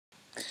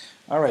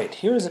Alright,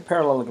 here is a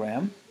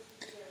parallelogram,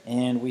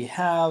 and we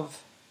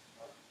have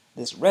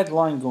this red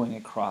line going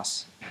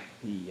across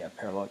the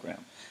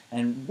parallelogram.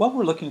 And what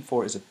we're looking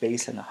for is a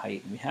base and a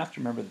height. And we have to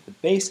remember that the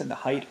base and the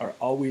height are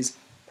always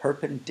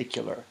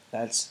perpendicular.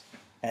 That's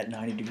at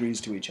 90 degrees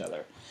to each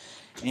other.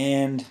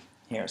 And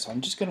here, so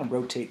I'm just going to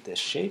rotate this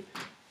shape.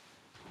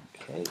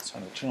 Okay, so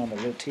I'm going to turn on the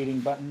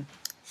rotating button.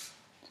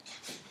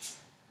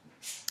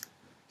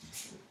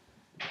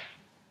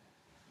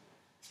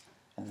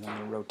 And then I'm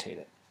going to rotate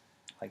it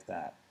like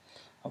that.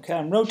 Okay,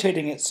 I'm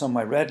rotating it so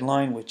my red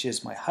line, which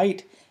is my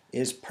height,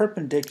 is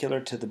perpendicular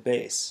to the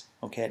base,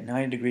 okay, at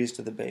 90 degrees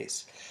to the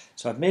base.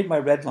 So I've made my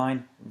red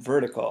line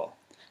vertical,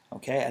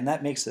 okay, and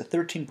that makes the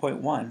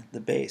 13.1 the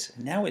base.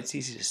 And now it's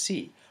easy to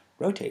see.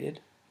 Rotated,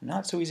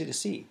 not so easy to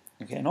see.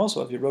 Okay, and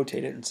also if you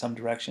rotate it in some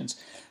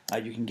directions,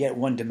 you can get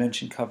one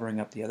dimension covering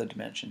up the other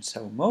dimension.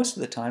 So most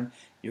of the time,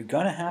 you're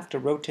going to have to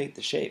rotate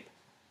the shape.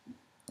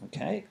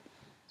 Okay,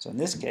 so in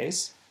this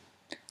case,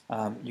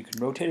 you can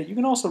rotate it. You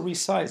can also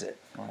resize it.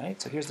 All right,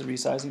 so here's the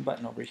resizing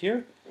button over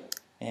here,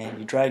 and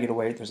you drag it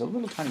away. There's a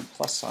little tiny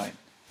plus sign.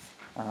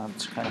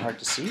 It's kind of hard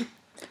to see,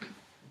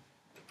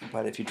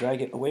 but if you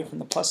drag it away from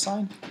the plus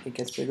sign, it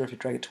gets bigger. If you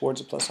drag it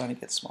towards the plus sign, it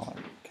gets smaller.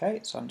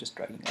 Okay, so I'm just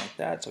dragging it like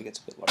that, so it gets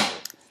a bit larger.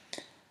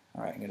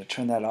 All right, I'm going to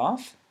turn that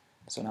off,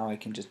 so now I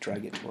can just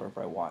drag it to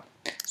wherever I want.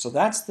 So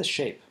that's the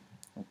shape.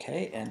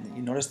 Okay, and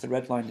you notice the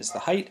red line is the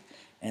height,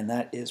 and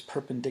that is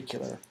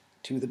perpendicular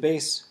to the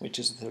base, which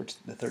is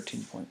the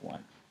 13.1.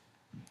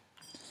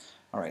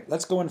 All right,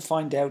 let's go and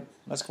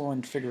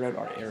figure out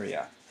our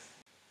area.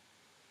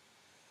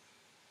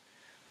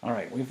 All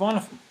right, we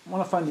want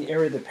to find the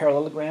area of the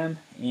parallelogram,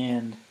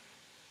 and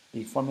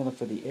the formula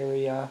for the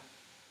area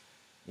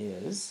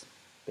is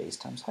base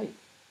times height.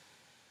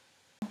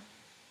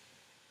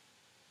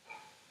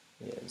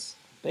 Is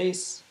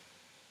base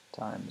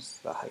times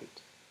the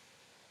height.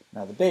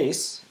 Now the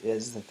base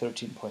is the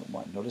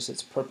 13.1. Notice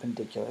it's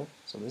perpendicular,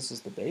 so this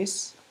is the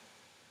base.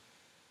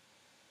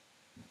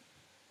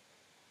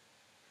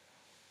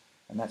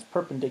 And that's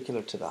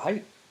perpendicular to the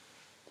height.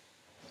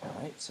 All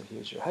right, so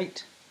here's your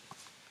height.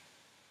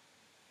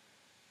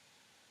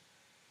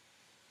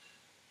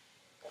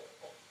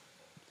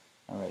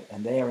 All right,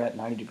 and they are at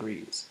 90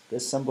 degrees.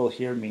 This symbol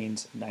here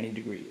means 90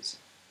 degrees.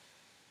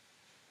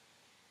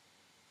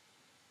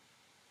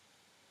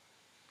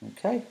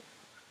 Okay,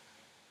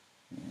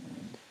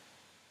 and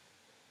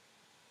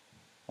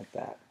like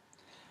that.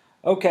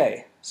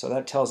 Okay, so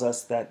that tells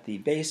us that the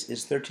base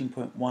is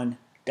 13.1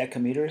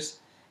 decameters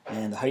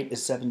and the height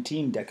is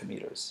 17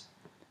 decameters.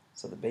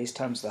 So the base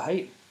times the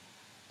height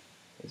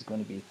is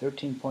going to be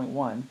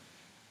 13.1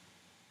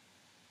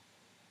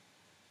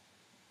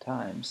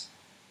 times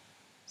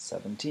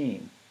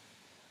 17.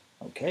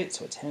 Okay,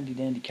 so it's handy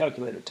dandy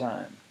calculator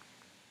time.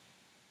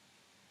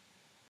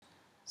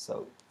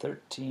 So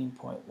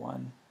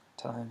 13.1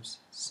 times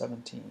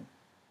 17.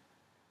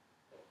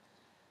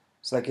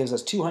 So that gives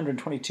us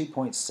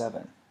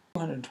 222.7.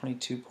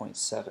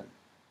 222.7.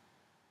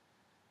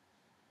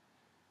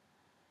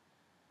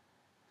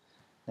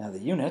 Now the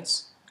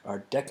units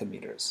are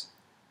decameters.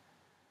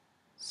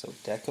 So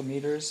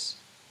decameters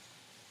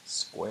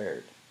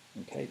squared.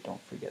 Okay,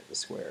 don't forget the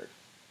squared.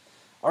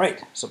 All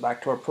right, so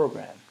back to our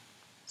program.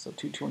 So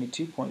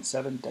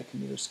 222.7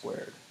 decameters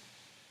squared.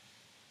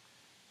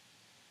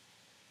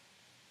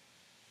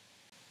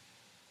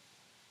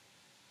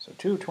 So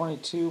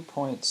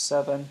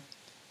 222.7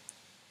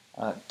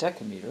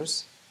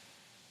 decameters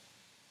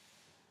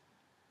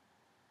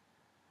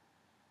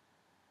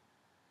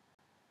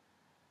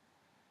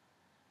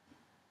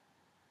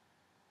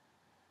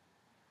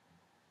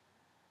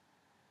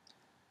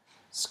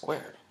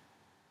squared.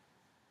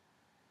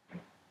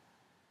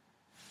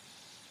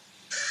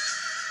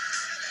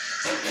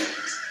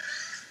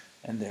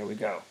 And there we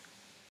go.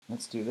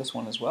 Let's do this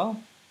one as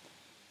well.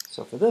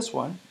 So for this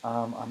one,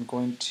 I'm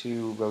going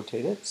to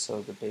rotate it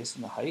so the base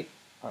and the height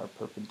are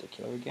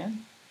perpendicular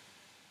again.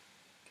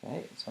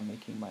 Okay, so I'm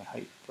making my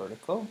height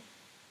vertical.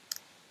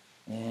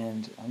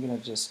 And I'm going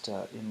to just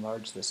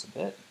enlarge this a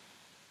bit.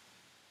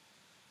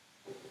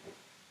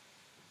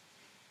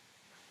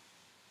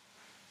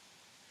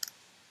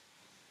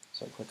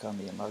 So I click on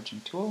the enlarging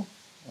tool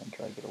and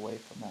drag it away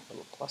from that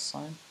little plus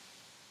sign.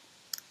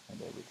 And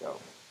there we go.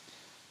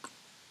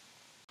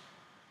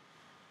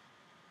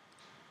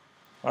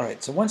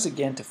 Alright, so once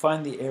again, to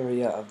find the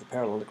area of the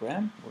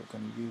parallelogram, we're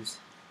going to use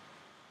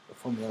the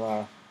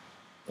formula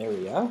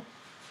area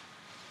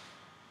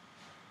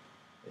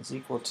is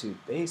equal to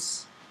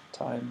base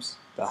times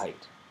the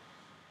height.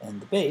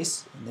 And the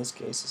base, in this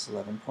case, is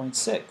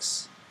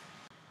 11.6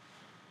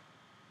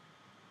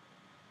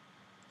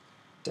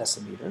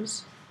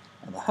 decimeters,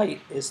 and the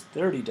height is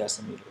 30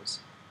 decimeters.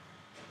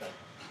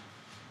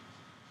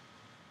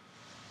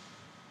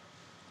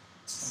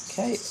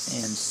 Okay, and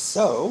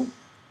so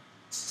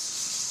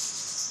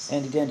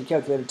handy dandy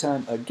calculator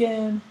time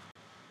again.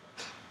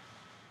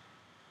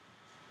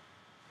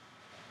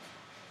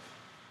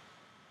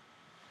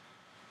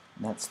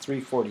 And that's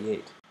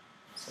 348.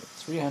 So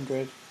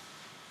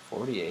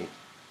 348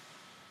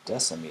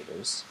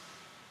 decimeters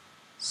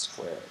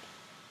squared.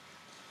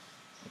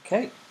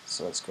 Okay,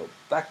 so let's go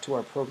back to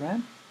our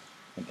program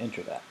and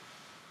enter that.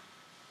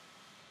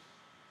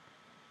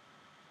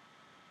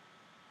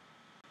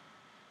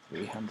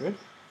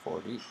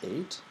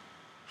 (348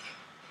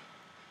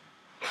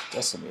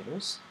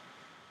 decimeters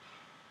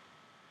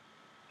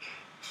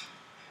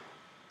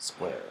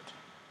squared).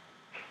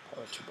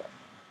 Power to button.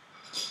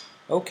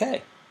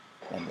 Okay,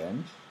 and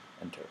then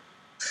enter.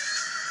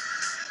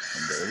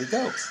 And there we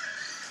go.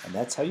 And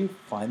that's how you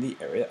find the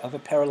area of a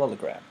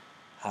parallelogram.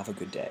 Have a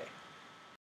good day.